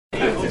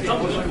guys,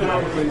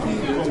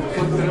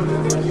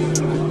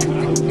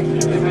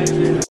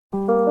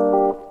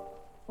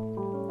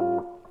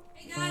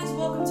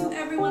 welcome to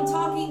Everyone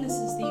Talking. This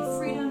is the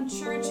Freedom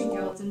Church in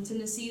Gallatin,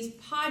 Tennessee's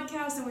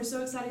podcast, and we're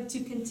so excited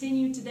to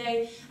continue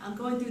today. I'm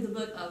going through the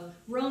book of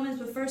Romans,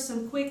 but first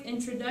some quick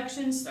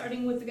introductions,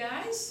 starting with the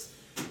guys.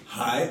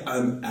 Hi,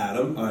 I'm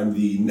Adam. I'm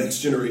the next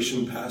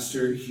generation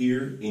pastor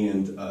here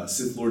and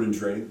Sith Lord in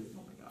training.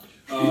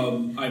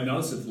 I'm not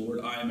a Sith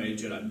Lord. I am a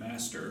Jedi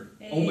Master,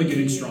 only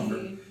getting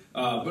stronger.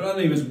 But my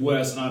name is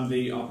Wes, and I'm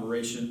the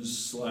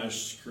operations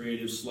 /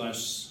 creative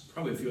 /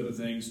 probably a few other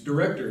things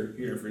director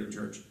here at Freedom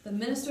Church. The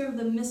minister of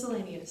the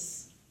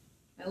miscellaneous.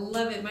 I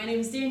love it. My name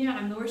is Danielle.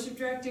 I'm the worship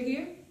director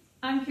here.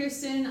 I'm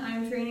Kirsten.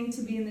 I'm training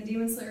to be in the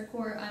Demon Slayer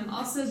Corps. I'm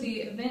also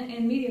the event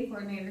and media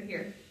coordinator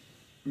here.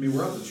 I mean,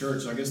 we're at the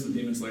church, so I guess the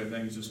Demon Slayer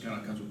thing just kind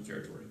of comes with the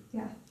territory.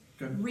 Yeah.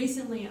 Okay.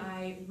 Recently,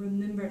 I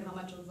remembered how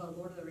much of a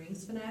Lord of the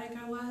Rings fanatic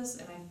I was,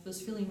 and I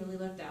was feeling really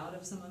left out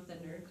of some of the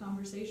nerd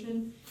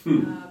conversation.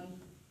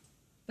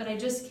 But I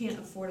just can't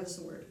afford a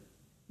sword,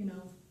 you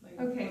know,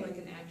 like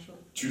an actual.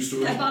 True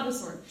story. I bought a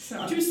sword.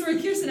 So. True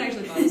story. Kirsten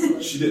actually bought a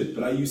sword. She did,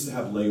 but I used to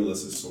have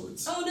Legolas's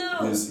swords. Oh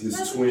no! His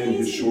That's twin,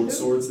 amazing. his short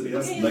swords that he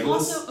has. Okay,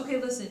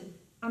 Legolas. Listen.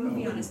 I'm gonna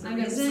be honest. The I'm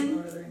gonna see reason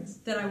Lord of the Rings.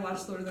 that I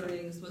watched Lord of the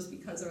Rings was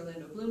because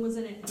Orlando Bloom was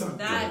in it. Oh, And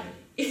that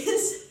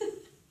is.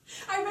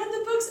 I read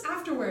the books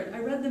afterward. I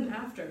read them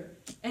after,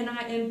 and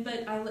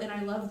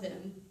I love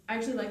them. I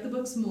actually like the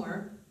books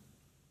more.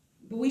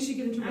 But we should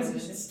get into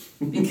Romans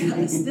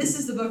because this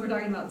is the book we're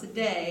talking about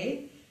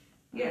today.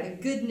 Yeah, the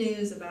good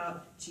news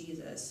about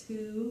Jesus.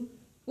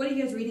 What are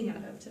you guys reading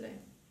out of today?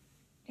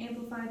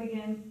 Amplified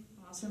again.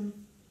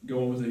 Awesome.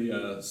 Going with the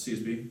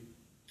CSB.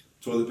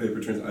 Toilet paper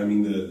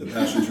the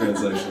Passion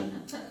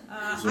Translation.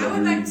 I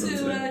went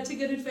back to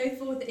Good and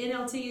Faithful with the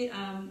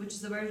NLT, which is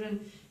the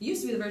version. It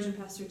used to be the version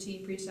Pastor T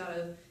preached out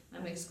of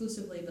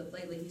exclusively, but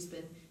lately he's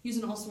been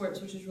using all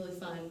sorts, which is really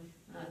fun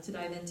to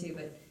dive into.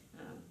 But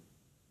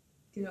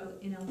good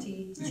old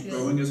NLT. He's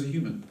growing as a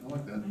human. I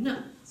like that.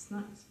 No, it's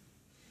nice.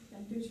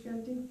 Gotta do what you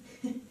gotta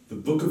do. The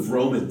Book of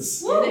Romans.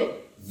 Did it?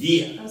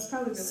 Yeah. That was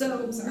probably really So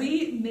good. I'm sorry.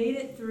 we made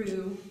it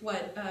through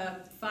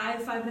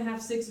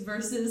 5.5, 6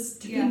 verses,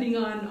 depending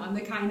on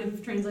the kind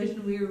of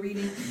translation we were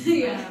reading.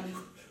 Yeah.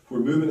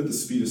 We're moving at the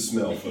speed of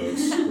smell,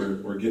 folks.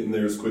 We're getting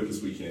there as quick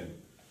as we can.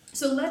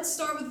 So let's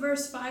start with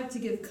verse 5 to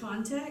give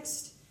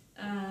context,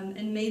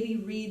 and maybe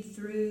read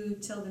through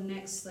till the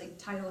next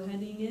title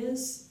heading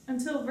is.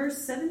 Until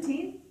verse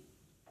 17.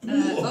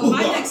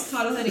 My next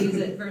title heading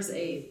is at verse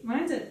 8.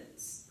 Mine's at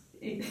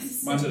 8.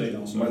 Mine's at 8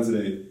 also. Mine's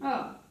at 8.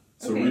 Oh.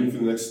 So Okay. we're reading for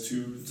the next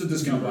two. It's a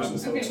discount Bible.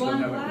 verses. Okay, folks. well,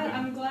 Don't have everything.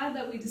 I'm glad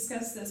that we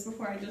discussed this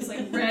before I just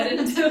read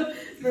into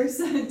verse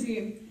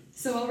 17.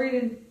 So I'll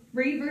read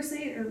verse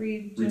 8 or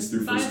read Reads just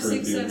through 5, 1 6,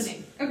 7, Corinthians.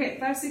 8. Okay,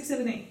 5, 6,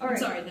 7, 8. All right.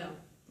 Sorry, no.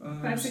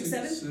 5, 6,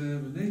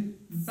 7?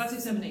 5,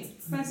 6, 7,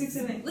 8. 5, 6,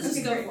 7, 8. Let's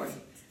just go for it.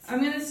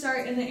 I'm going to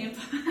start in the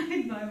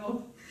Amplified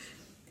Bible.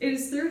 It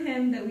is through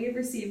him that we have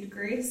received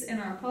grace and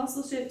our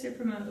apostleship to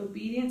promote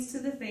obedience to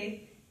the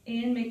faith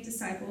and make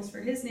disciples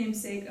for his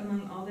name's sake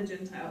among all the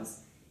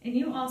Gentiles. And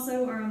you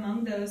also are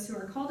among those who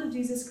are called of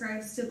Jesus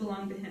Christ to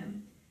belong to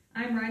him.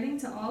 I am writing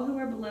to all who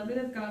are beloved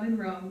of God in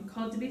Rome,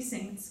 called to be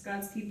saints,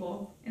 God's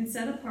people, and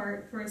set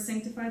apart for a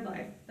sanctified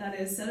life, that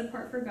is, set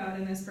apart for God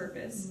and his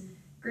purpose.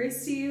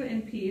 Grace to you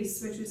and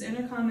peace, which is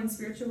intercom and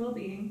spiritual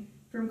well-being,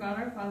 from God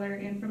our Father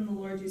and from the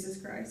Lord Jesus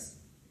Christ.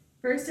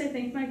 First, I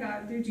thank my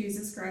God through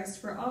Jesus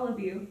Christ for all of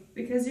you,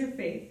 because your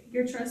faith,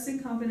 your trust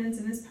and confidence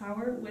in his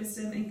power,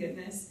 wisdom, and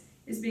goodness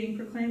is being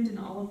proclaimed in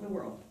all of the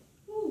world.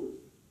 Woo.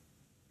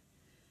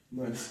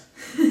 Nice.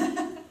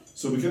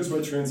 So because my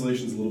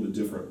translation's a little bit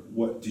different,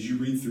 what did you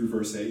read through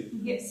verse 8?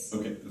 Yes.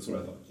 Okay, that's what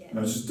I thought. Yeah. And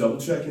I was just double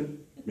checking,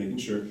 making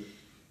sure.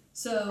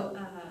 So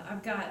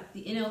I've got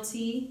the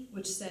NLT,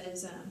 which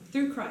says,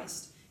 through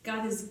Christ, God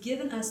has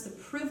given us the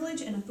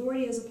privilege and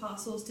authority as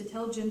apostles to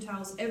tell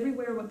Gentiles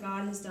everywhere what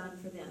God has done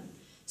for them,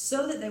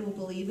 so that they will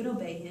believe and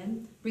obey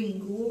him, bringing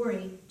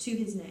glory to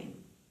his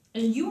name.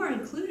 And you are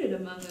included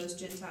among those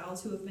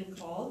Gentiles who have been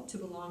called to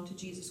belong to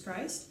Jesus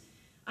Christ.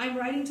 I'm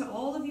writing to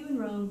all of you in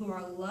Rome who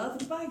are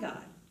loved by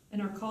God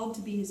and are called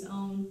to be his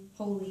own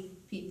holy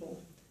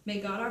people.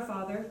 May God our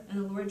Father and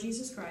the Lord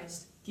Jesus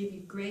Christ give you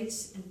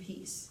grace and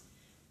peace.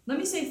 Let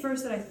me say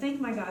first that I thank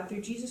my God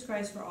through Jesus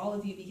Christ for all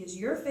of you, because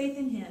your faith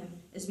in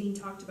him is being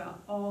talked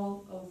about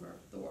all over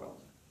the world.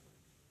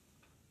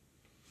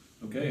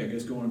 Okay, I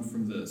guess going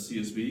from the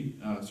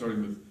CSB,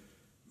 starting with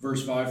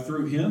verse 5,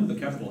 through him, the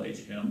capital H,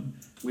 him,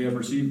 we have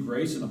received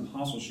grace and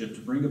apostleship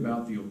to bring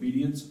about the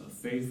obedience of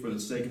faith for the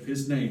sake of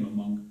his name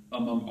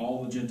among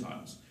all the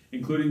Gentiles,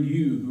 including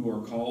you who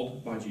are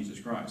called by Jesus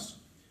Christ.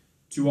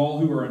 To all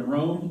who are in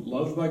Rome,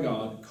 loved by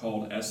God,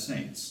 called as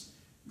saints,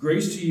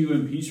 grace to you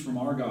and peace from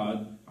our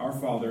God, our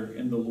Father,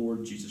 and the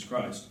Lord Jesus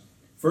Christ.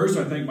 First,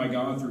 I thank my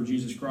God through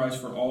Jesus Christ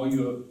for all of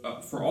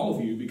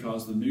you,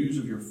 because the news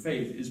of your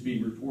faith is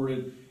being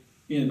reported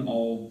in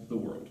all the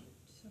world.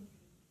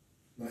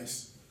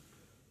 Nice.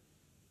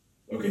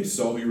 Okay,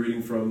 so I'll be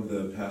reading from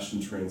the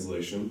Passion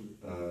Translation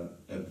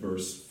at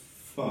verse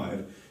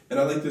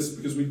I like this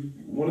because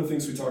one of the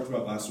things we talked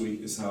about last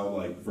week is how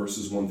like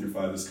verses 1 through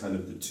 5 is kind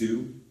of the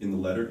to in the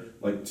letter,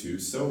 like to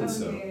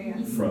so-and-so,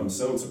 from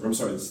so-and-so. I'm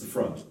sorry, it's the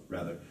from,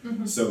 rather.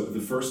 So the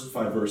first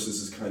 5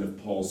 verses is kind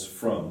of Paul's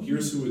from.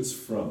 Here's who it's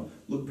from.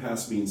 Look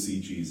past me and see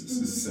Jesus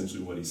is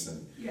essentially what he's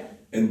saying. Yeah.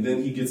 And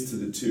then he gets to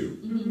the to.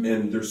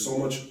 And there's so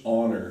much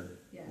honor,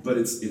 but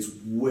it's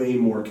way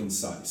more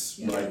concise,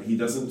 right? He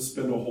doesn't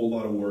spend a whole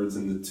lot of words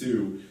in the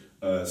to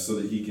so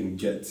that he can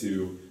get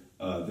to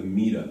the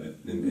meat of it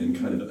and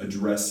kind of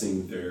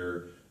addressing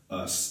their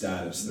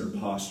status, their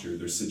posture,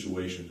 their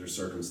situation, their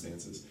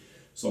circumstances.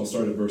 So I'll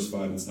start at verse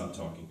 5 and stop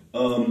talking.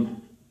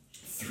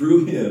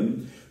 Through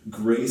him,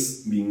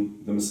 grace,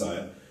 being the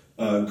Messiah,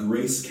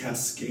 grace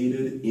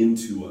cascaded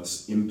into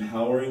us,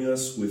 empowering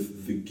us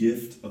with the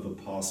gift of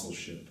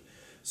apostleship,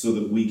 so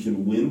that we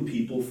can win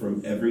people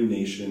from every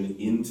nation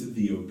into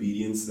the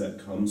obedience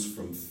that comes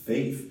from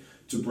faith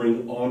to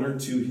bring honor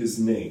to his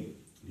name.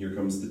 Here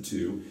comes the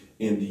to.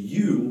 And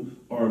you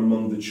are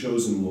among the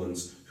chosen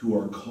ones who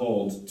are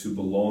called to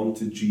belong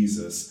to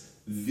Jesus,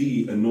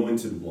 the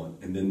anointed one.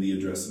 And then the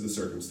address of the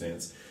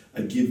circumstance.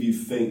 I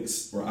give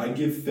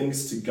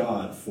thanks to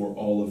God for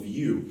all of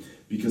you,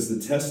 because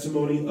the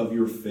testimony of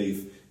your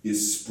faith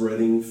is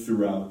spreading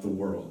throughout the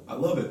world. I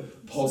love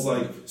it. Paul's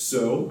like,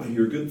 so I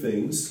hear good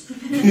things,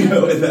 and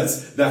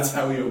that's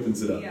how he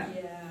opens it up. Yeah,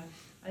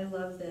 I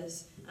love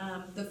this.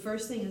 The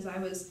first thing is I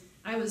was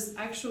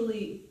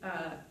actually,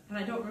 and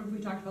I don't remember if we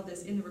talked about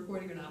this in the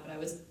recording or not, but I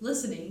was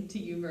listening to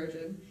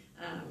YouVersion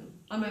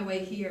on my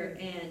way here,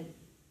 and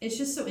it's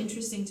just so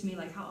interesting to me,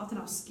 like how often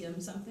I'll skim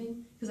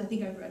something because I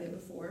think I've read it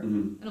before,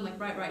 and I'm like,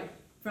 right,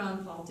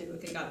 from Paul to,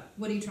 okay, got it.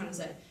 What are you trying to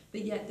say?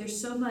 But yet there's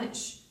so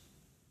much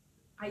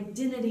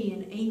identity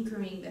and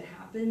anchoring that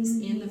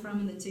happens in the from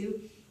and the to,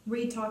 where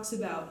he talks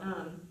about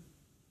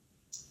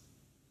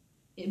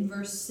in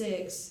verse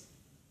 6,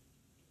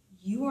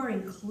 you are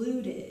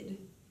included.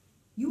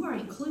 You are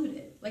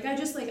included. Like I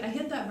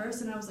hit that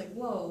verse and I was like,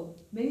 whoa,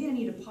 maybe I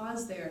need to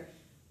pause there.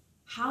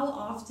 How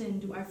often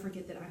do I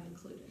forget that I'm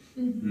included?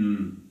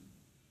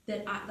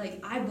 That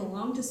I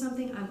belong to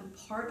something, I'm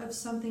a part of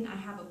something, I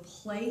have a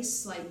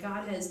place, like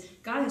God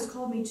has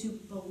called me to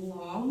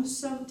belong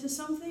to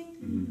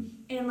something.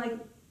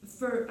 And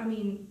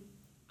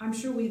I'm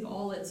sure we've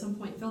all at some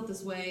point felt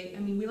this way. I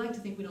mean, we like to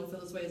think we don't feel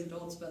this way as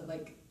adults, but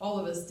like all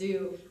of us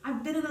do.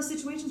 I've been in those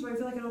situations where I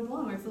feel like I don't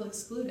belong, or I feel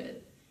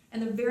excluded.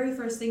 And the very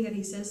first thing that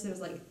he says there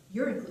is like,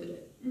 you're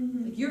included.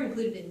 Like you're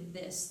included in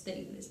this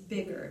thing that's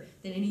bigger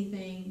than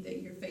anything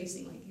that you're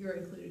facing. Like you're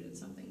included in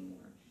something more.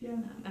 Yeah.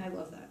 And I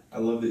love that. I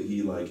love that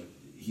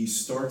he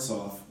starts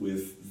off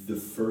with the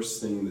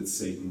first thing that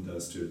Satan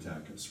does to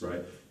attack us,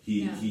 right?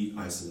 He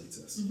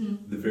isolates us.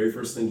 The very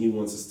first thing he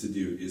wants us to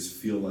do is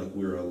feel like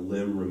we're a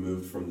limb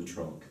removed from the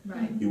trunk.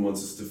 Right. He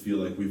wants us to feel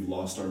like we've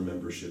lost our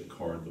membership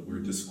card, that we're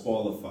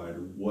disqualified,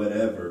 or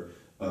whatever.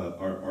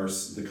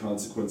 The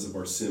consequence of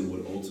our sin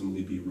would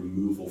ultimately be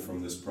removal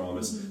from this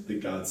promise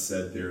that God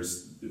said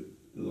there's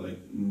like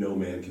no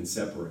man can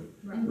separate,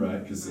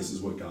 right? Because this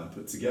is what God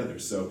put together.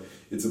 So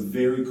it's a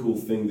very cool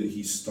thing that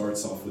he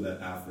starts off with that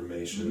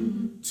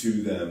affirmation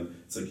to them.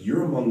 It's like,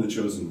 you're among the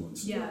chosen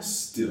ones. Yeah.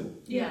 Still.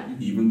 Yeah.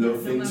 Even though No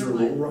things are a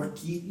matter little what.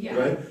 rocky,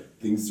 right?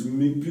 Things are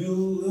maybe a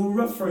little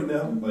rough right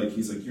now. Like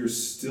he's like, you're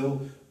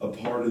still a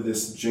part of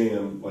this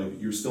jam.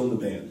 Like you're still in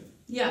the band.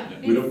 Yeah.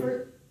 We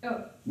don't.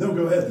 No,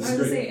 go ahead. This I is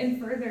was great. say,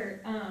 and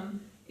further,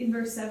 in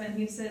verse 7,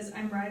 he says,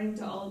 I'm writing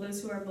to all of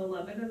those who are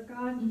beloved of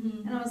God.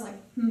 And I was like,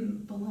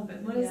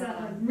 beloved, what does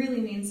that like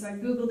really mean? So I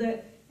Googled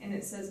it, and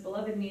it says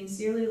beloved means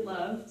dearly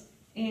loved.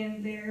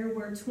 And there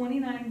were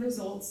 29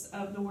 results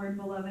of the word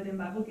beloved in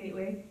Bible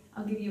Gateway.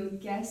 I'll give you a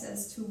guess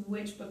as to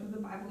which book of the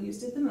Bible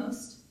used it the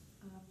most.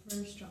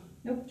 First John.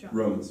 Nope. John.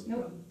 Romans.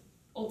 Nope.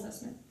 Old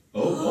Testament.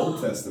 Oh,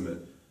 Old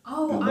Testament.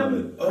 I'm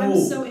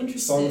Beloved. so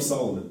interested. Song of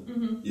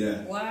Solomon.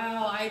 Yeah.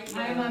 Wow, I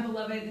am my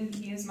beloved and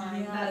he is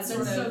mine. Yeah, that that's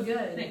sort of so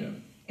good. thing.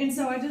 Yeah. And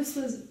so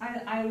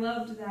I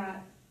loved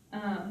that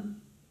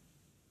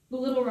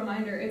little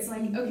reminder. It's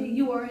like, okay,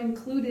 you are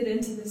included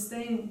into this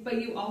thing,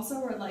 but you also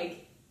are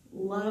like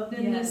loved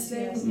in this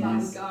thing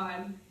by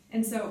God.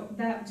 And so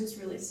that just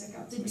really stuck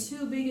out to me. The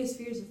two biggest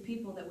fears of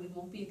people that we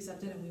won't be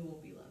accepted and we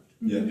won't be loved.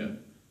 Yeah.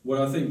 What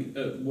I think,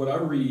 what I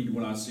read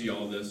when I see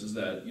all this is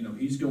that,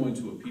 he's going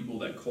to a people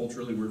that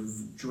culturally were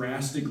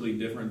drastically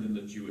different than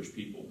the Jewish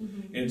people.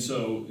 And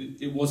so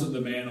it wasn't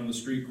the man on the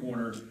street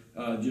corner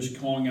just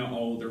calling out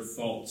all of their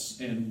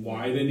faults and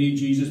why they need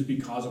Jesus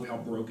because of how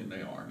broken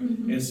they are.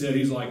 Instead,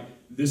 he's like,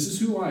 this is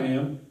who I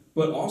am,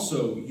 but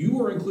also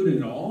you are included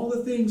in all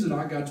the things that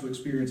I got to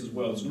experience as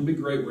well. It's going to be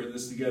great. We're in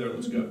this together.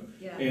 Let's go.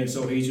 Yeah. And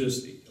so he's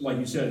just, like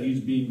you said, he's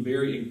being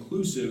very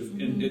inclusive,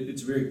 and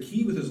it's very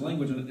key with his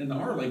language and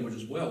our language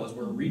as well, as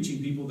we're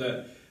reaching people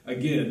that,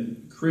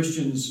 again,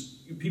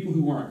 people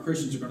who aren't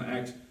Christians are going to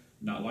act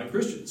not like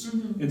Christians.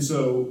 And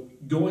so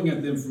going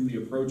at them from the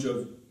approach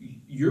of,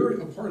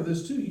 you're a part of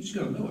this too, you just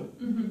got to know it.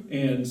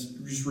 And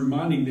just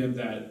reminding them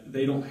that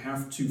they don't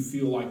have to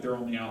feel like they're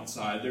on the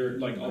outside. They're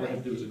like, all they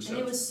have to do is accept. And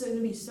it was going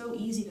to be so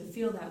easy to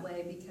feel that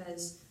way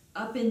because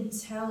up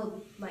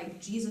until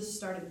like Jesus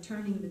started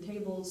turning the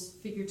tables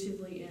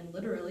figuratively and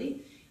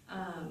literally,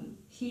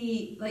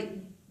 he like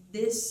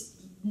this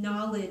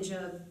knowledge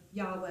of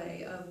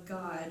Yahweh, of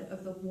God,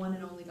 of the one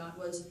and only God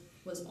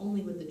was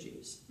only with the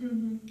Jews.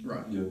 Mm-hmm.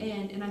 Right. Yeah.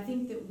 And I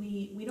think that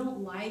we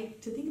don't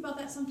like to think about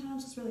that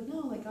sometimes because we're like,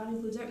 no, like God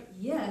includes everything.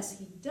 Yes,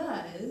 he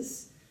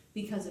does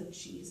because of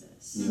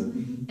Jesus.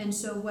 Yeah. And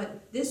so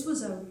this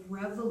was a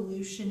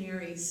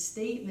revolutionary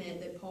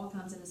statement that Paul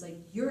comes in and is like,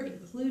 you're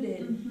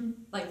included, Mm-hmm.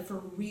 like for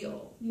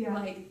real. Yeah.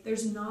 Like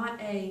there's not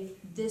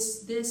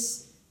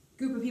this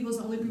group of people is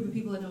the only group of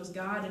people that knows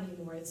God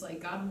anymore. It's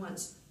like God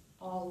wants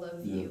all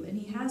of you, and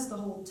he has the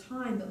whole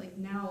time, but like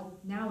now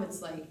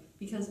it's like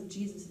because of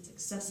Jesus it's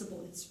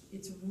accessible,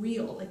 it's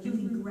real, like you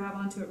can grab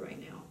onto it right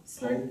now.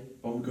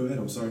 Oh, go ahead,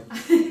 I'm sorry.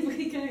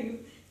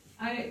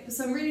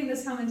 So I'm reading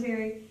this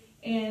commentary,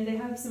 and they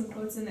have some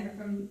quotes in there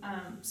from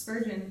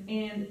Spurgeon,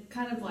 and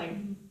kind of like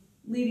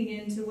leading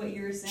into what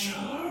you were saying.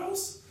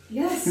 Charles?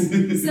 Yes.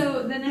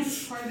 So the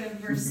next part of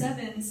verse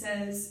 7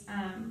 says,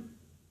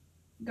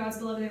 God's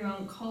beloved in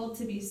Rome, called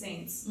to be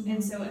saints. Mm-hmm.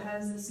 And so it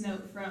has this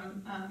note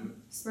from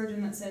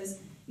Spurgeon that says,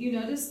 you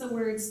notice the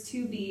words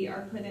to be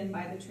are put in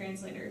by the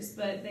translators,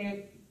 but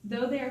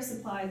though they are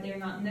supplied, they are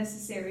not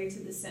necessary to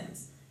the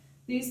sense.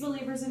 These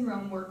believers in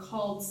Rome were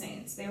called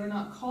saints. They were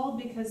not called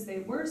because they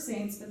were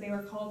saints, but they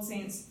were called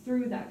saints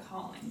through that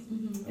calling.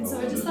 Mm-hmm. And so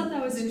I just thought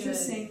that was That's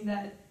interesting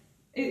that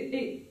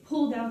it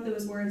pulled out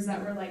those words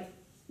that were like,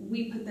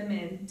 we put them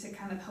in to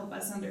kind of help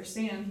us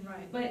understand.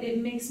 Right. But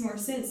it makes more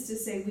sense to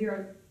say we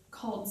are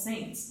called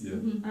saints. Yeah.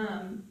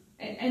 Mm-hmm.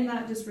 And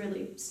that just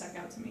really stuck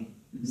out to me.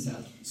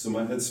 So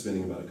my head's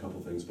spinning about a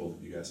couple things both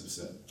of you guys have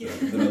said,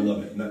 and I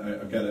love it. And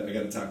I got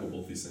to tackle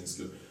both these things.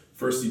 So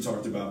first, you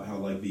talked about how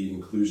like the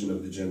inclusion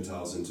of the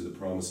Gentiles into the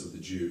promise of the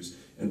Jews,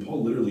 and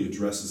Paul literally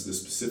addresses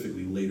this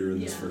specifically later in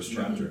this first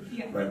chapter,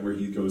 Yeah. right, where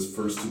he goes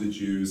first to the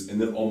Jews,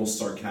 and then almost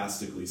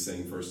sarcastically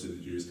saying first to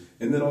the Jews,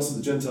 and then also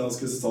the Gentiles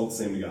because it's all the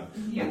same to God.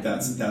 Yeah. Like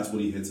that's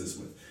what he hits us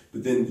with.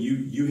 But then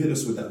you hit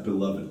us with that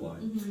beloved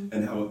line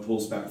and how it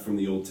pulls back from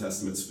the Old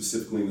Testament,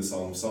 specifically in the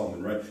Song of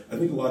Solomon, right? I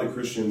think a lot of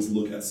Christians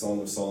look at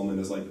Song of Solomon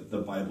as like the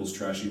Bible's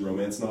trashy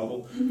romance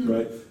novel,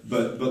 right?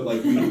 But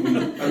like I'm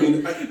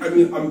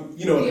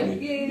you know what I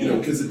mean, you know,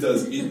 because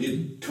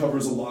it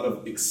covers a lot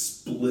of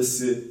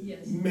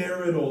explicit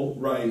marital,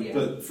 right?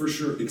 But for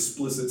sure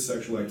explicit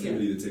sexual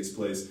activity that takes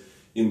place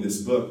in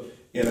this book.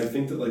 And I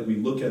think that like we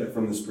look at it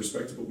from this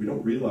perspective, but we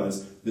don't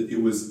realize that it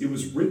was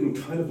written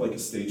kind of like a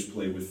stage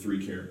play with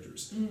three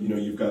characters. You know,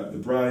 you've got the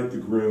bride, the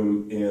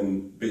groom,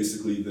 and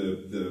basically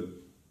the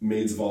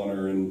maids of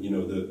honor, and you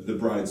know the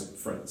bride's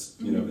friends.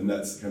 You know, and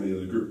that's kind of the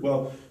other group.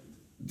 Well,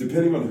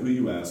 depending on who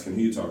you ask and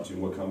who you talk to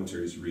and what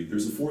commentaries you read,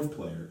 there's a fourth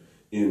player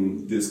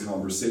in this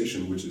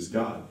conversation, which is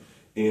God.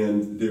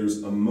 And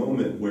there's a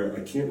moment where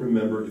I can't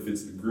remember if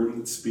it's the groom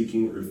that's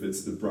speaking or if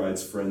it's the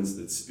bride's friends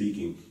that's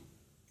speaking.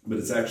 But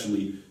it's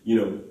actually, you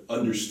know,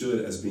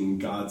 understood as being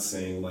God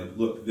saying, like,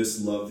 look, this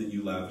love that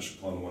you lavish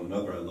upon one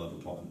another, I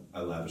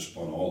lavish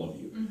upon all of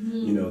you.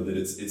 You know, that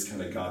it's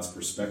kind of God's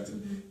perspective.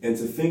 And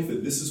to think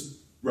that this is,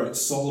 right,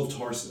 Saul of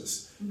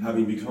Tarsus,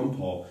 having become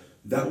Paul,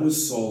 that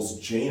was Saul's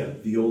jam,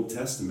 the Old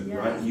Testament,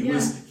 right?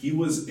 He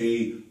was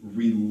a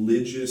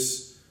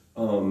religious,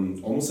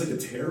 almost like a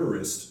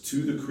terrorist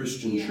to the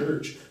Christian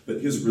church, but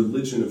his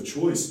religion of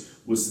choice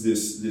was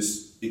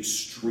this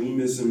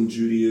extremism,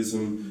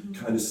 Judaism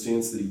kind of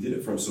stance that he did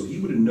it from. So he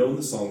would have known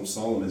the Song of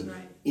Solomon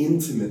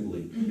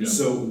intimately.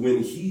 So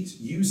when he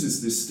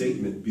uses this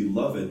statement,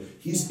 beloved,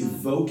 he's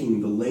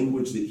evoking the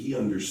language that he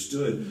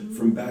understood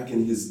from back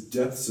in his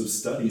depths of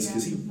studies,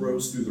 because he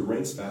rose through the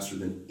ranks faster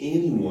than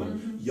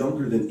anyone,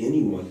 younger than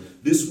anyone.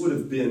 This would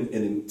have been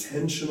an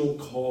intentional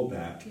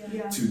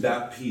callback to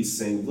that piece,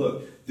 saying,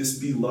 look, this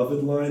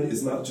beloved line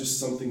is not just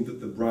something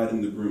that the bride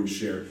and the groom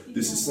share.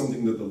 This is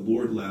something that the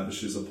Lord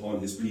lavishes upon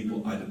his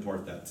people. I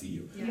depart that to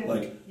you.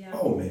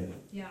 Oh man.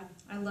 Yeah,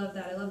 I love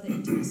that. I love the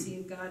intimacy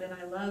of God, and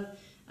I love,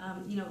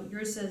 you know,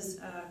 yours says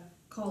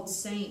called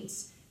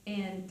saints,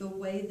 and the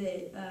way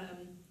that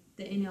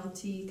the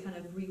NLT kind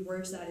of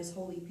rewords that is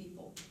holy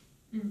people.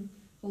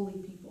 Holy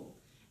people.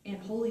 And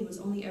holy was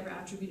only ever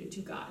attributed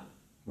to God.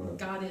 Right.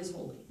 God is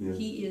holy. Yeah.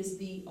 He is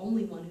the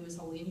only one who is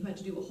holy, and you had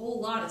to do a whole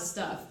lot of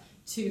stuff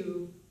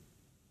to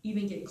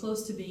even get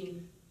close to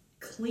being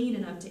clean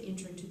enough to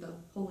enter into the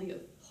Holy of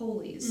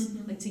Holies,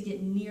 like to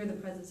get near the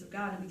presence of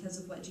God. And because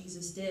of what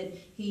Jesus did,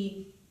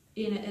 he,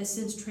 in a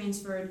sense,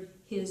 transferred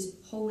his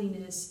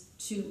holiness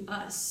to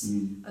us,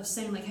 of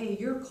saying like, hey,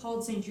 you're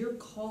called saints, you're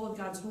called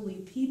God's holy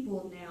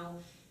people now.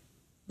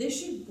 This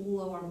should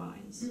blow our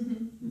minds.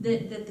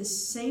 That the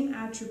same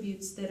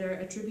attributes that are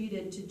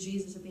attributed to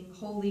Jesus of being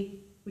holy,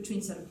 which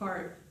means set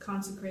apart,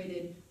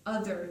 consecrated,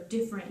 other,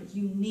 different,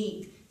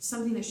 unique,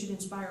 something that should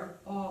inspire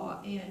awe,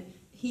 and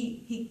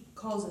he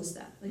calls us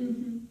that. Like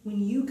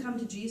when you come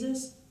to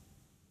Jesus,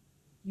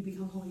 you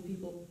become holy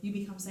people, you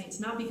become saints,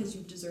 not because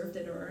you've deserved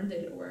it or earned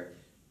it or,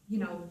 you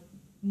know,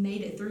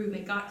 made it through,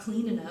 got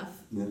clean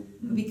enough,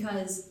 but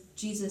because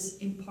Jesus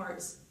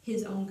imparts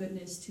his own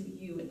goodness to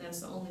you, and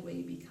that's the only way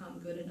you become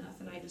good enough.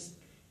 And I just,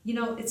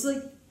 it's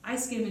like I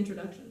skim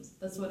introductions.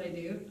 That's what I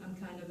do. I'm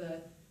kind of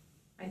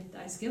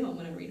I skim them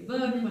when I read a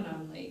book, when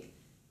I'm like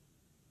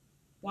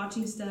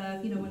watching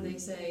stuff, when they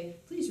say,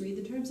 please read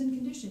the terms and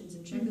conditions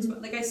and check this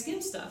book. Like I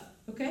skim stuff,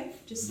 okay?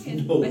 Just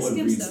saying. No I one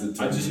skim reads stuff.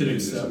 the I just hit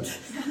terms and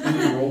accept.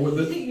 conditions. You roll with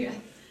it. Yeah.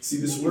 See,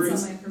 That's all my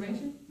this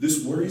information.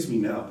 worries me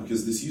now,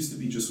 because this used to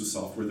be just with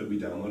software that we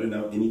downloaded.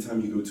 Now,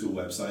 anytime you go to a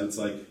website, it's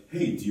like,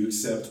 hey, do you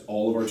accept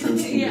all of our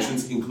terms and Yeah.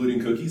 conditions, including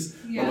cookies?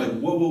 Yeah. I'm like,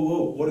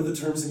 whoa, what are the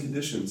terms and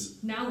conditions?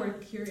 Now we're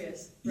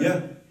curious.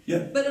 Yeah.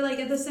 But like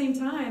at the same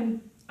time,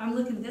 I'm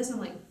looking at this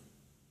and I'm like,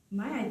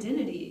 my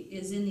identity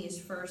is in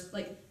these first,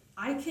 like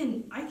I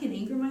can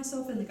anchor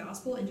myself in the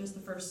gospel in just the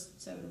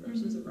first 7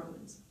 verses of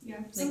Romans.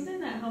 Yeah. Something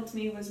that helped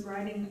me was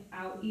writing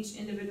out each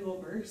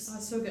individual verse Oh,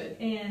 it's so good.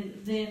 and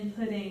then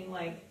putting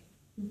like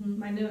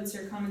my notes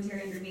or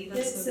commentary underneath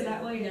That's it, so so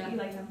that good. way Yeah.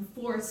 I'm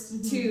forced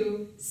Mhm.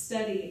 to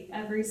study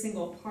every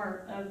single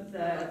part of I like the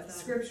that.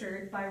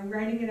 scripture by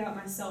writing it out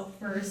myself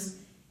first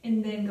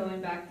and then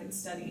going back and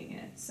studying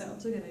it. So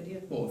It's a good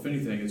idea. Well, if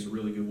anything, it's a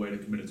really good way to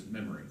commit it to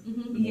memory. The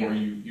Mm-hmm. more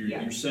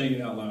Yeah. you're saying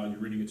it out loud,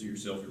 you're reading it to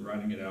yourself, you're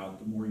writing it out,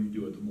 the more you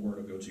do it, the more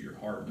it'll go to your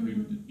heart.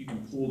 You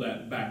can pull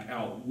that back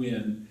out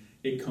when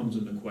it comes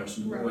into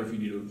question, or Right. if you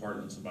need to impart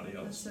it on somebody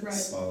That's else. so Right.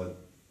 Solid.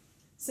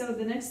 So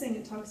the next thing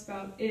it talks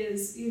about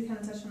is, you kind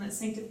of touched on that,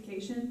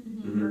 sanctification.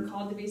 Mm-hmm. We're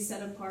called to be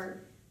set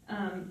apart.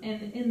 And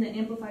in the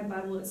Amplified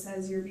Bible it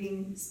says you're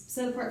being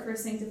set apart for a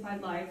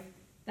sanctified life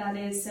that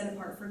is set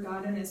apart for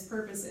God and His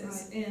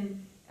purposes. Right.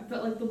 And I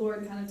felt like the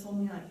Lord kind of told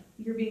me, like,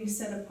 you're being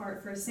set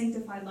apart for a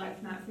sanctified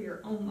life, not for your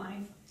own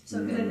life.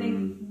 So Because good. I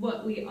think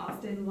what we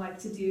often like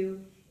to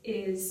do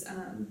is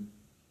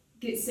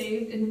get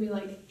saved and then be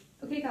like,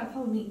 okay, God,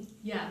 follow me.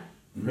 Yeah.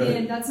 Right.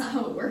 And that's not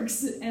how it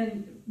works.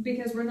 And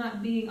because we're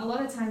not being, a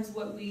lot of times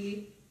what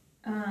we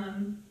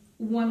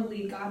want to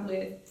lead God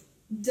with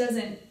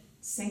doesn't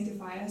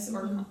sanctify us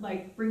or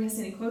like bring us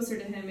any closer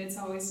to Him. It's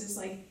always just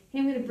like, hey,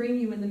 I'm going to bring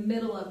you in the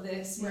middle of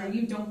this where Yeah.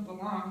 you don't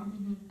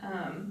belong.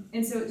 Mm-hmm.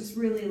 And so it just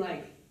really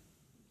like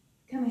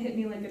kind of hit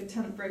me like a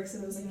ton of bricks.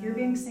 And it was like, you're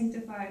being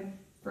sanctified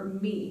for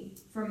me,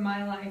 for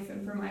my life,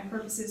 and for my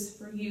purposes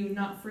for you,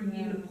 not for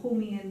you to pull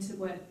me into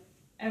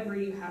whatever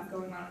you have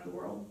going on in the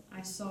world.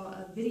 I saw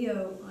a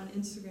video on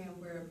Instagram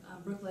where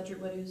Brooke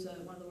Ledgerwood, who's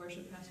one of the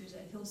worship pastors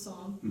at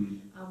Hillsong,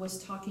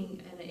 was talking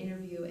in an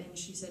interview, and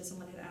she said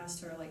someone had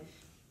asked her, like,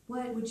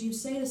 what would you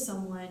say to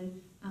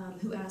someone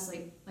who asked,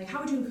 like,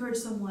 how would you encourage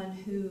someone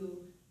who,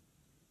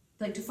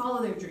 like, to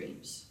follow their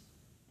dreams?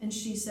 And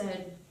she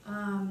said,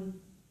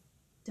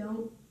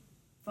 don't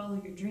follow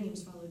your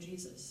dreams, follow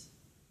Jesus.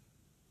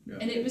 Yeah.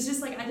 And it was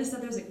just like, I just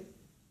thought there was like,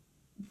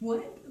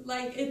 what?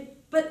 Like,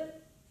 it,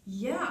 but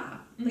yeah,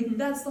 like Mhm.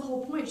 that's the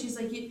whole point. She's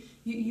like,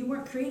 you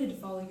weren't created to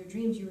follow your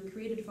dreams. You were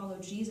created to follow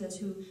Jesus,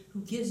 who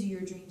gives you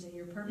your dreams and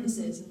your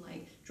purposes and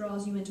like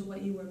draws you into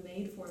what you were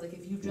made for. Like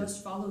if you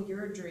just follow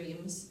your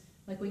dreams,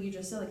 like what you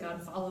just said, like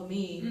God, follow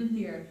me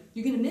here,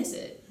 you're gonna miss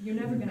it. You're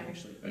never gonna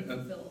actually be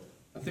fulfilled.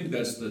 I think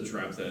that's the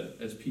trap that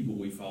as people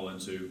we fall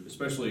into,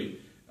 especially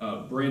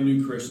brand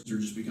new Christians or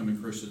just becoming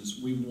Christians.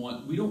 We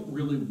don't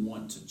really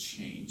want to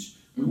change.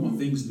 We want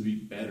things to be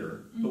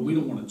better, but we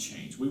don't want to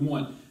change. We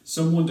want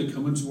someone to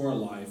come into our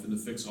life and to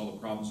fix all the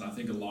problems. And I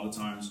think a lot of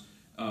times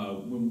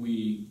when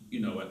we,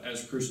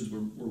 as Christians,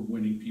 we're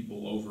winning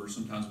people over.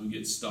 Sometimes we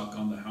get stuck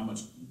on how much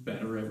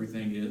better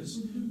everything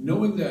is,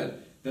 knowing that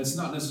that's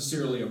not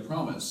necessarily a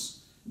promise.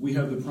 We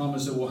have the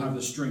promise that we'll have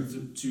the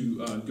strength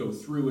to go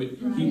through it.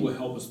 Right. He will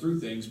help us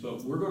through things,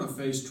 but we're going to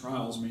face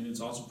trials. I mean,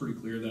 it's also pretty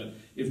clear that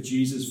if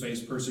Jesus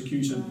faced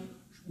persecution,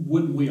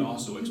 wouldn't we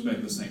also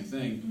expect the same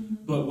thing?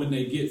 But when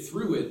they get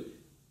through it,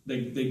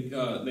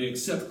 they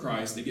accept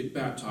Christ, they get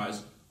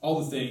baptized, all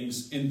the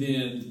things, and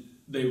then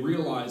they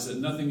realize that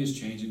nothing is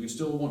changing. They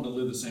still want to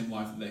live the same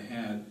life that they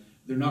had.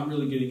 They're not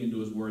really getting into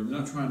His Word. They're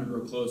not trying to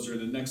grow closer.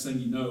 The next thing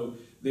you know,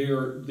 they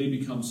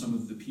become some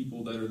of the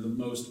people that are the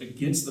most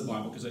against the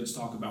Bible because they just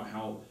talk about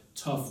how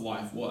tough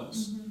life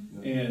was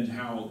and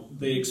how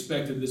they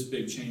expected this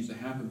big change to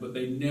happen, but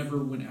they never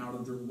went out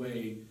of their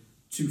way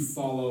to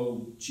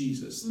follow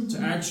Jesus, to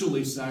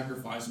actually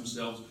sacrifice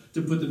themselves,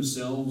 to put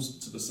themselves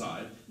to the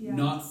side,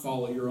 not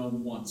follow your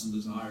own wants and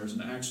desires,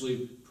 and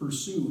actually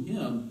pursue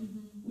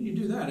Him. When you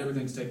do that,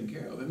 everything's taken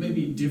care of. It may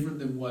be different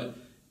than what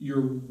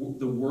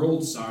the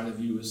world side of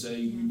you is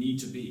saying you need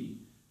to be,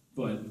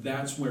 but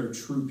that's where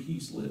true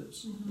peace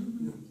lives.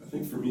 I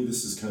think for me,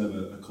 this is kind of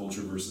a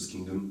culture versus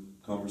kingdom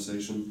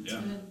conversation. Yeah.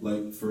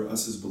 Like for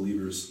us as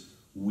believers,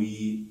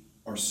 we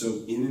are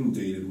so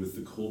inundated with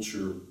the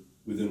culture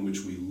within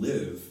which we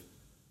live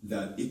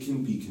that it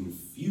can be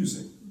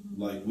confusing.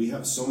 Like we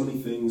have so many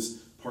things,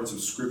 parts of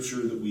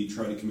scripture that we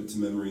try to commit to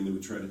memory and that we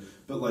try to,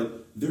 but like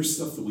there's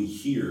stuff that we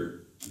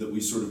hear that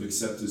we sort of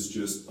accept as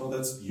just, oh,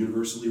 that's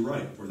universally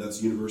right, or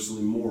that's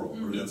universally moral,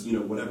 or that's,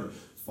 whatever.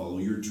 Follow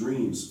your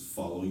dreams,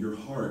 follow your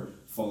heart,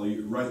 follow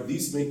you, right?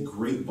 These make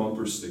great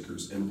bumper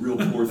stickers and real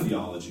poor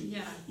theology.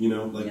 Yeah. You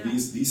know, like Yeah.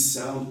 these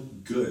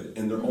sound good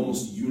and they're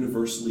almost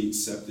universally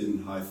accepted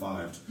and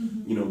high-fived.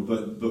 You know,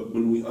 but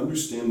when we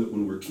understand that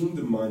when we're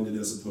kingdom-minded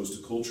as opposed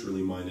to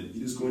culturally minded,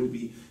 it is going to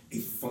be a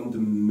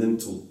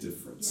fundamental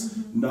difference,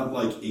 not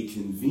like a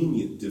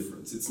convenient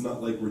difference. It's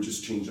not like we're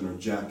just changing our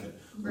jacket,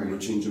 or we're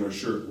changing our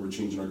shirt, or we're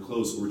changing our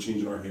clothes, or we're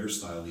changing our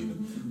hairstyle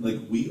even. Like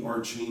we are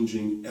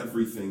changing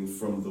everything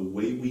from the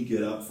way we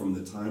get up, from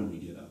the time we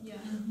get up. Yeah.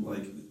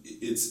 Like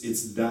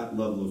it's that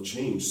level of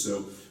change.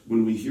 So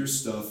when we hear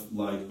stuff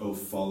like, oh,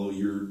 follow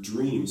your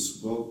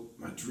dreams, well,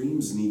 my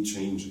dreams need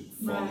changing.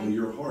 Follow Right.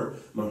 your heart.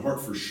 My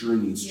heart for sure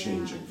needs Yeah,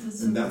 changing.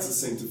 that's And so that's good. a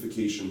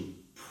sanctification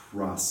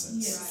process.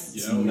 Yes.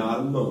 It's Yeah. not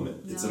a moment.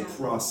 It's a No.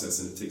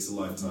 process and it takes a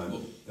lifetime.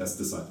 Well, That's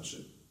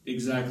discipleship.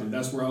 Exactly.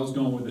 That's where I was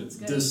going with it.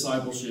 good.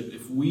 Discipleship.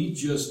 If we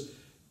just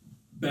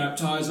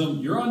baptize them,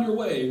 you're on your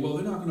way. Well,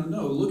 they're not going to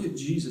know. Look at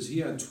Jesus. He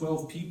had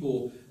 12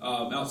 people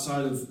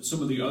outside of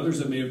some of the others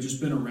that may have just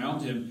been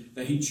around him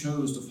that he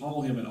chose to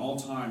follow him at all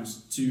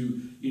times,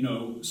 to, you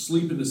know,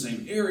 sleep in the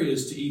same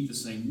areas, to eat the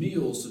same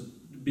meals, to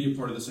be a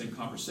part of the same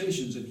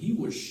conversations. And he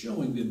was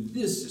showing them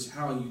this is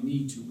how you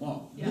need to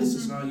walk. Yeah. This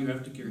is how you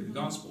have to carry the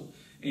gospel.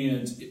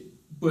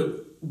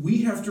 But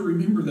we have to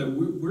remember that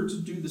we're to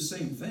do the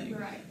same thing.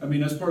 Right. I mean,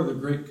 that's part of the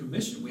Great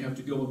Commission. We have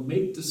to go and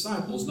make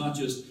disciples, not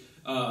just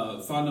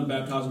find them,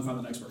 baptize them, find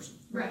the next person.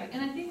 Right,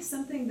 and I think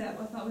something that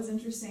I thought was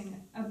interesting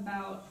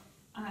about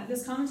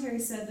this commentary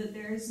said that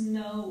there is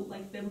no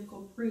like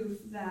biblical proof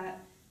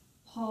that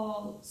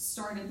Paul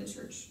started the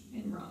church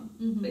in Rome,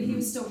 but he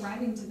was still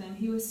writing to them.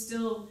 He was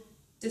still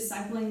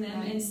discipling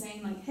them and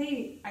saying like,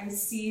 "Hey, I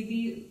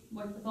see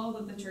like with all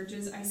of the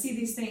churches, I see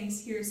these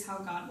things. Here's how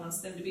God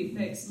wants them to be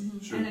fixed."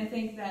 Sure. And I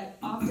think that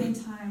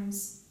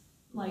oftentimes,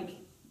 like,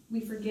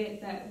 we forget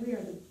that we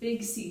are the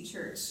Big C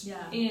church,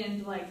 Yeah.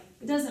 and like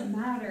it doesn't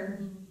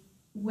matter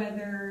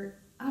whether,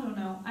 I don't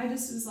know, I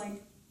just was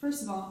like,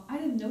 first of all, I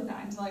didn't know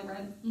that until I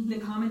read the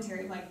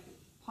commentary. Like,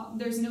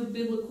 there's no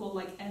biblical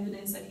like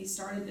evidence that he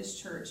started this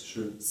church,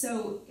 Sure.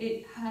 so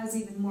it has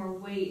even more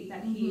weight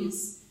that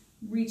he's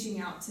reaching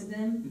out to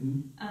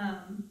them.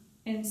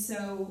 And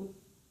so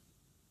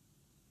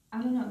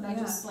I don't know, that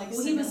just like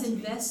well, he was stood out to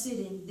me. invested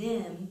in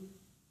them.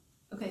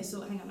 Okay,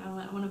 so hang on,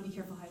 I want to be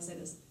careful how I say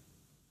this.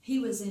 He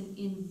was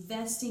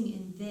investing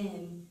in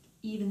them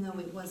even though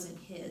it wasn't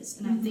his.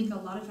 And I think a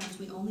lot of times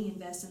we only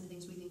invest in the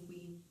things we think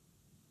we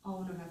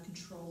own or have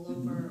control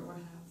over or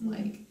have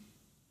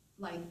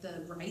like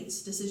the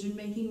rights,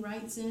 decision-making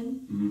rights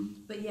in.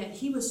 But yet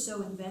he was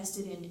so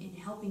invested in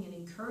helping and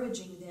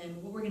encouraging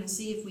them. What we're going to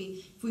see if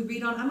we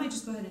read on, I might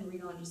just go ahead and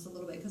read on just a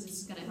little bit because this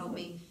is going to help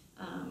me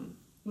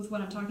with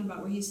what I'm talking about,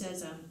 where he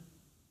says,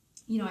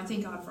 you know, I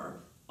thank God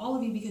for all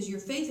of you because your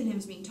faith in him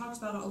is being talked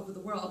about all over the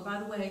world. By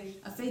the way,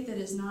 a faith that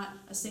is not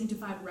a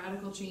sanctified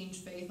radical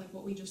change faith like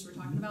what we just were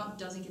talking about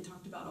doesn't get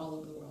talked about all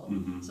over the world.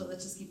 So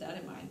let's just keep that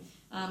in mind.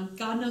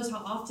 God knows how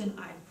often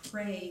I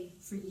pray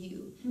for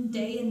you.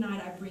 Day and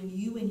night I bring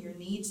you and your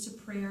needs to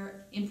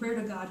prayer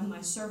to God, whom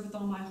I serve with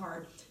all my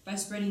heart by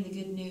spreading the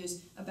good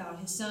news about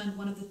his son.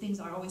 One of the things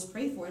I always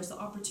pray for is the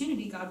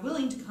opportunity, God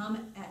willing, to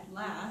come at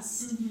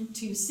last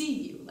to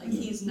see you. Like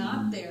he's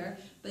not there,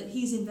 but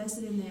he's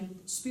invested in them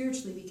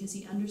spiritually because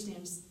he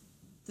understands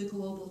the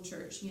global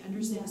church. He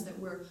understands that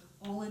we're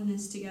all in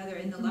this together.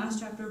 In the last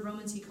chapter of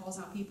Romans, he calls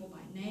out people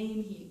by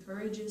name. He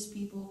encourages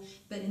people.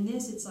 But in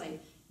this, it's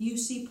like you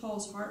see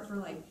Paul's heart for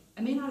like,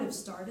 I may not have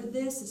started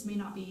this. This may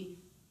not be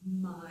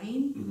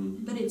mine,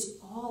 but it's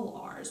all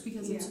ours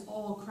because it's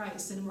all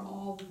Christ and we're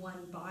all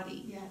one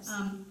body. Yes.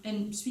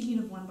 And speaking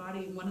of one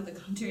body, one of the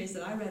commentaries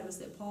that I read was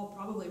that Paul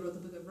probably wrote the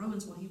book of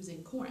Romans while he was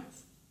in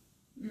Corinth.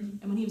 And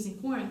when he was in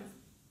Corinth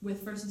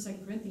with 1st and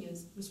 2nd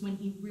Corinthians was when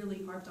he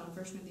really harped on 1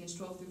 Corinthians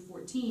 12 through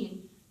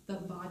 14, the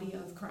body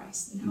of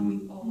Christ and how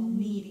we all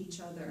need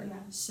each other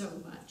so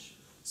much.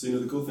 So, you know,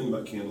 the cool thing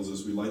about candles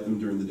is we light them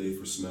during the day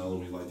for smell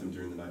and we light them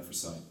during the night for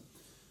sight.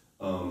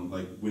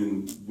 Like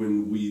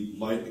when we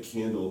light a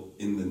candle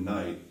in the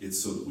night,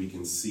 it's so that we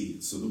can see,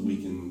 so that we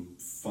can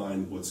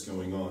find what's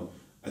going on.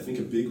 I think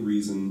a big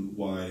reason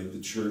why the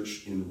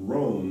church in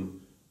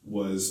Rome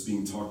was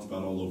being talked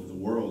about all over the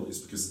world is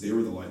because they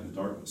were the light in the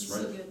darkness,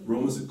 That's right? so good.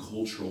 Rome is a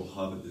cultural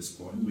hub at this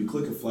point. We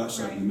click a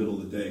flashlight in the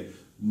middle of the day,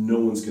 no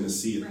one's going to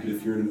see it. But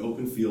if you're in an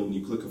open field and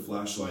you click a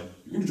flashlight,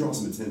 you're going to draw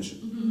some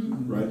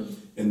attention, right?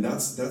 And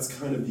that's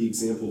kind of the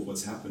example of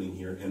what's happening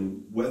here.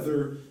 And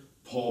whether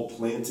Paul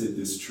planted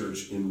this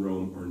church in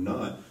Rome or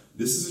not,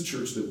 this is a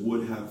church that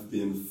would have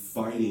been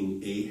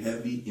fighting a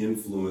heavy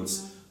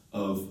influence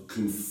of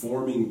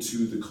conforming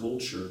to the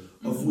culture,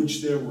 of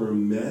which there were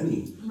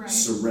many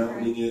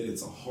surrounding it.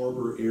 It's a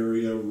harbor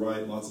area,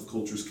 right? Lots of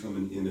cultures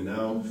coming in and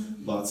out.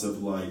 Lots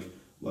of like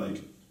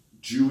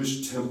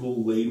Jewish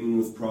temple laden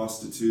with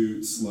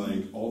prostitutes,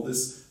 like all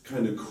this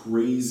kind of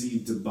crazy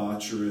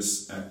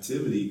debaucherous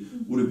activity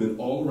would have been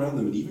all around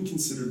them and even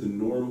considered the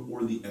norm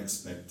or the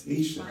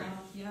expectation.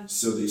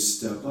 So they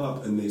step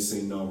up and they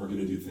say, no, we're going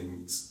to do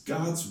things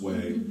God's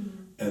way.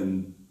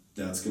 And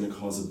that's going to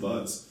cause a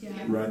buzz. Yeah.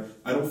 Right?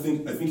 I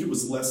think it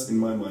was less in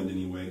my mind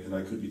anyway, and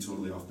I could be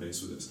totally off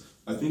base with this.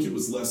 I think it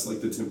was less like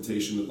the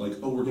temptation that like,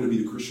 oh, we're going to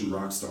be the Christian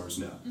rock stars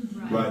now,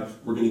 right?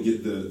 We're going to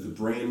get the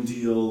brand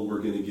deal, we're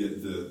going to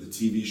get the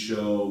TV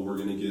show, we're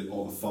going to get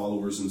all the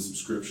followers and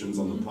subscriptions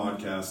on the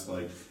podcast.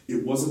 Like,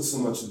 it wasn't so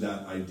much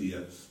that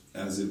idea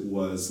as it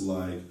was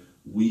like,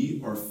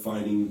 we are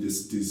fighting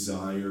this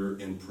desire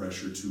and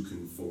pressure to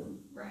conform.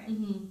 Right.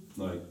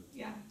 Like,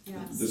 Yeah.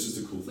 that's just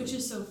a cool thing. Which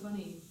is so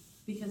funny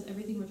because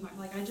everything we're talking,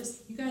 like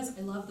you guys,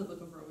 I love the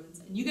book of Romans,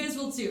 and you guys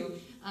will too.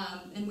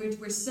 And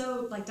we're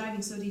so like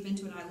diving so deep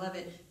into it. I love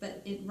it.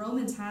 But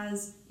Romans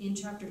has in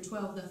chapter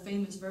 12 the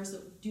famous verse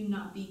of "Do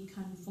not be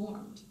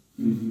conformed,"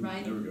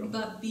 right? There we go.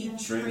 But be Yeah.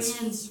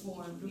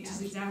 transformed, which Yeah.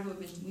 is exactly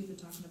what we've been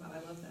talking about.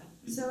 I love that.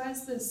 So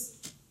as this,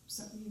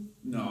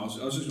 No,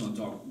 I was just going to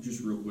talk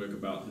just real quick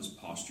about his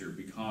posture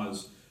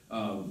because,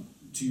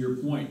 to your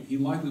point, he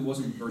likely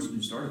wasn't the person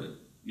who started it.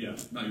 Yeah,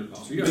 not your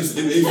posture. You It guys,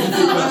 makes me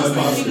think about my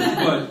posture.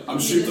 but I'm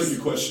shaped like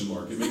a question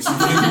mark. It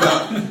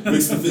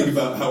makes me think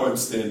about how I'm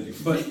standing.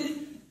 but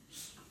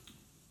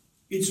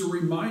it's a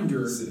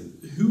reminder Sitting.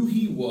 who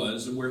he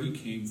was and where he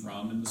came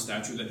from and the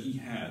stature that he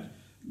had.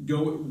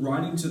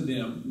 Writing to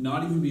them,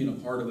 not even being a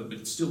part of it,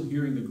 but still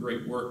hearing the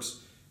great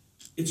works.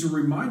 It's a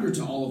reminder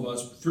to all of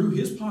us through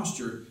his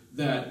posture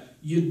that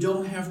you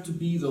don't have to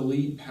be the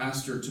lead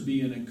pastor to be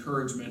an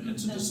encouragement and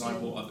to That's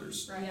disciple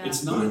others. Right. Yeah.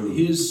 It's not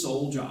his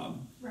sole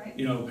job. right.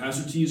 You know,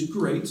 Pastor T is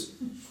great,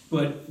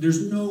 but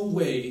there's no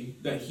way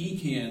that he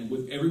can,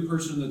 with every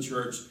person in the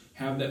church,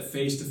 have that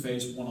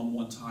face-to-face,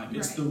 one-on-one time.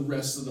 It's Right. the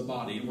rest of the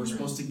body, and we're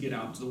supposed to get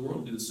out into the world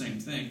and do the same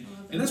thing. I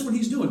love that. And that's what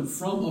he's doing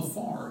from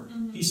afar.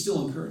 He's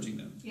still encouraging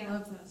them. I Yeah.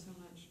 love that so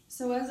much.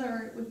 So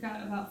we've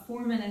got about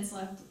 4 minutes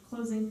left.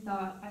 Closing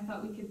thought. I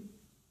thought we could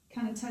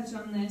kind of touch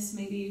on this,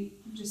 maybe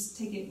just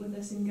take it with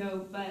us and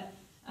go. But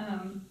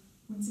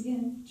once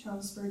again,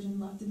 Charles Spurgeon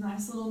left a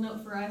nice little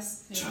note for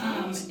us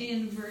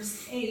in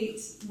verse 8,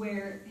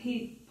 where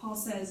Paul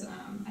says,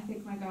 "I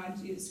thank my God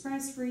Jesus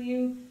Christ for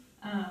you."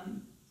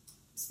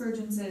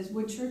 Spurgeon says,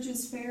 "Would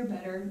churches fare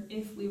better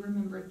if we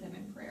remembered them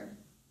in prayer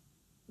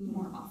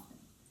more often?"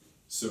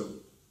 So,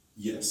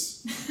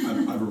 yes, I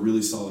have a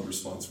really solid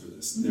response for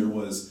this. There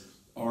was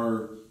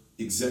our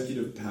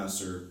executive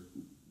pastor,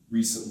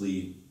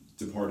 recently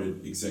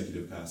departed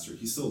executive pastor.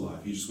 He's still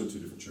alive. He just went to a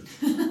different church.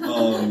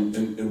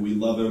 And we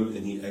love him,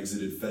 and he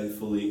exited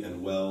faithfully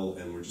and well,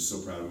 and we're just so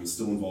proud of him. He's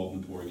still involved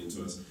in pouring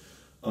into us.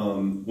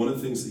 One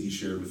of the things that he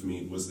shared with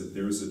me was that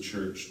there was a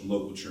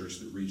local church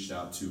that reached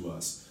out to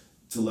us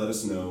to let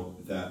us know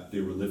that they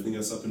were lifting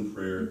us up in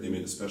prayer. They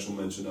made a special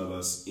mention of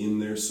us in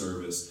their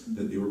service,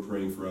 that they were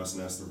praying for us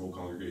and asked their whole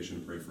congregation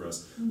to pray for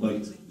us.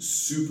 Like,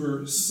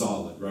 super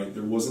solid, right?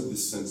 There wasn't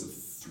this sense of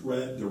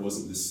threat. There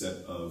wasn't this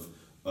set of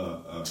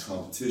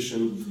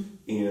competition.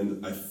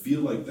 And I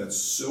feel like that's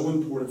so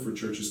important for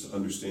churches to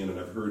understand. And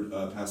I've heard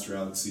Pastor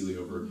Alex Seeley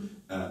over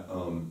at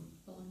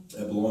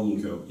Belong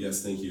Eco.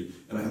 Yes, thank you.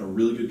 And I had a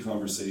really good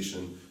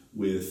conversation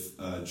with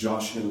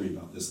Josh Henry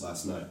about this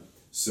last night.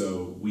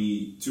 So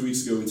 2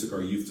 weeks ago, we took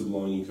our youth to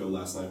Belong Eco.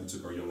 Last night, we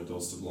took our young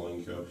adults to Belong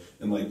Eco.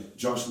 And like,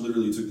 Josh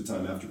literally took the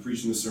time after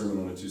preaching the sermon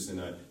on a Tuesday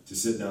night to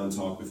sit down and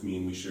talk with me,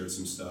 and we shared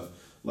some stuff.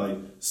 Like,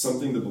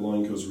 something that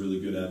Belong Eco is really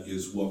good at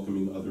is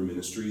welcoming other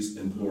ministries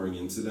and pouring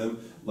into them.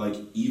 Like,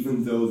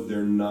 even though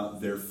they're not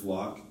their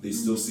flock, they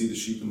still see the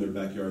sheep in their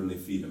backyard and they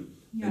feed them.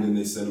 Yeah. And then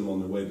they send them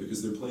on their way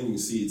because they're planting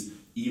seeds,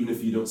 even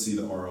if you don't see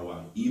the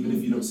ROI, even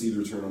if you don't see the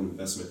return on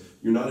investment.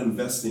 You're not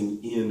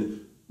investing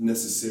in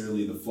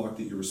necessarily the flock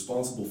that you're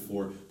responsible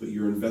for, but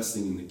you're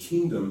investing in the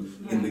kingdom.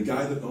 Yeah. And the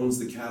guy that owns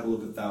the cattle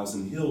of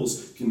 1,000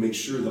 hills can make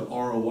sure the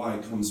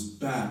ROI comes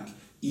back,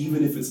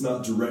 even if it's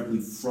not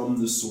directly from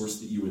the source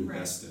that you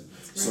invest in.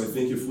 So I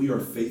think if we are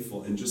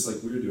faithful, and just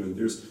like we're doing,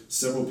 there's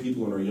several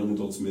people in our young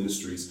adults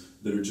ministries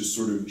that are just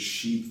sort of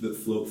sheep that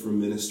float from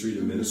ministry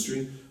to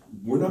ministry.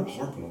 We're not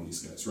harping on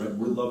these guys, right?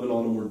 We're loving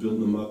on them, we're building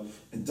them up.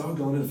 And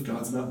doggone it if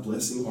God's not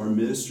blessing our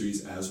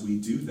ministries as we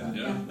do that.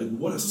 Yeah. Like,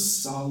 what a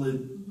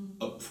solid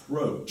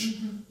approach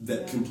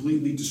that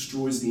completely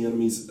destroys the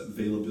enemy's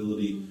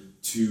availability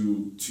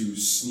to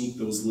sneak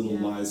those little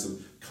lies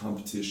of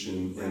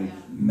competition and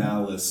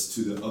malice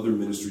to the other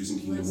ministries and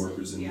kingdom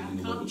workers in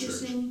the local church.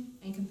 Competition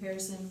and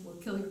comparison will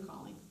kill your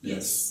calling.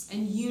 Yes.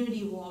 And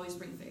unity will always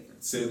bring favor.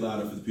 Say it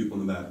louder for the people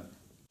in the back.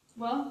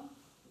 Well,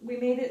 we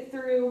made it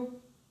through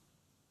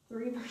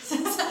 3 verses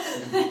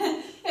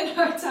in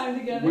our time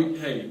together.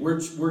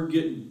 We're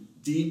getting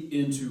deep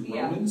into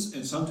Yeah. Romans,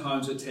 and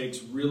sometimes it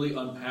takes really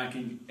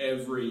unpacking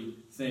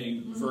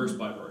everything verse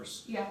by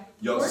verse. Yeah.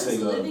 Y'all We're just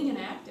saying, living and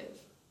active.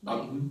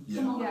 Like,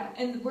 yeah. come on. Yeah,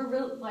 and we're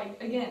real,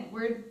 like, again,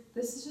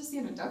 this is just the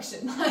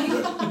introduction. Like,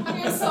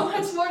 we have so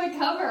much more to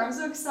cover. I'm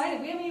so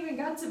excited. We haven't even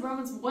got to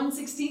Romans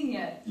 1:16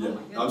 yet. Yeah, Oh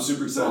my goodness. I'm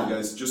super excited,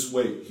 guys. Just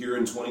wait. Here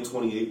in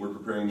 2028, we're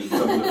preparing to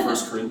jump into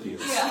 1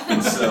 Corinthians. Yeah.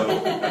 And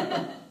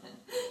so,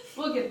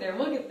 We'll get there.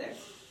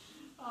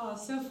 Oh,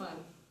 so fun.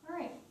 All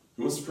right.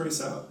 who wants to pray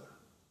us out?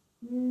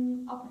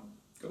 I'll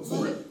pray. Go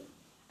for it.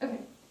 Okay.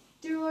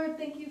 Dear Lord,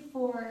 thank you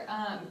for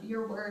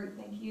your word.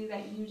 Thank you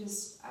that you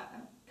just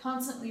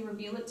constantly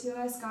reveal it to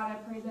us. God, I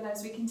pray that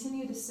as we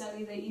continue to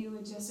study, that you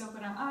would just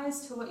open our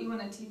eyes to what you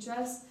want to teach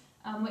us,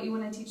 what you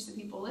want to teach the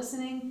people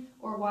listening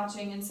or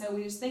watching. And so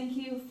we just thank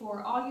you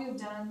for all you have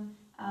done.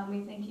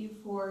 We thank you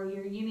for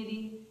your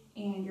unity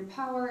and your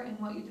power and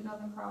what you did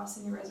on the cross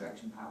and your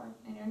resurrection power.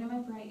 In your name I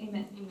pray,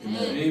 amen.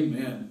 Amen.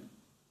 Amen.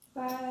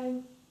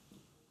 Bye.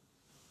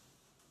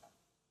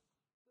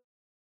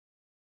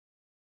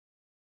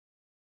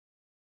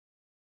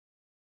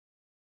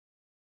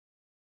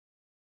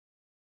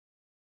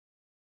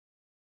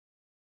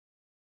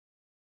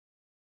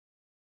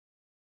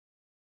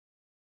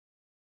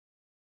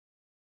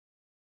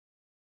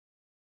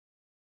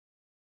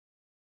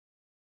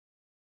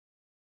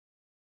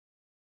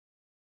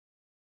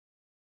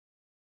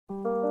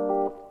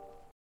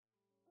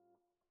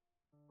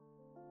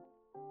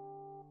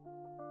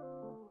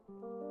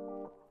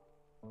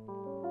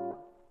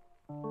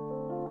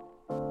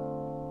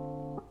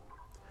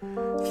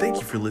 Thank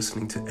you for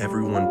listening to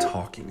Everyone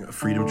Talking, a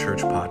Freedom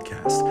Church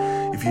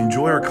podcast. If you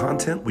enjoy our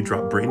content, we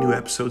drop brand new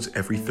episodes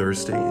every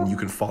Thursday, and you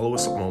can follow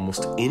us on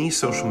almost any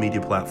social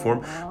media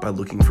platform by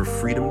looking for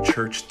Freedom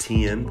Church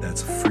TN.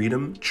 That's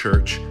Freedom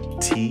Church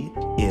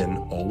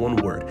TN, all one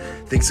word.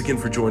 Thanks again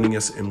for joining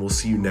us, and we'll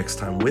see you next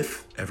time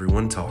with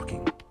Everyone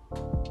Talking.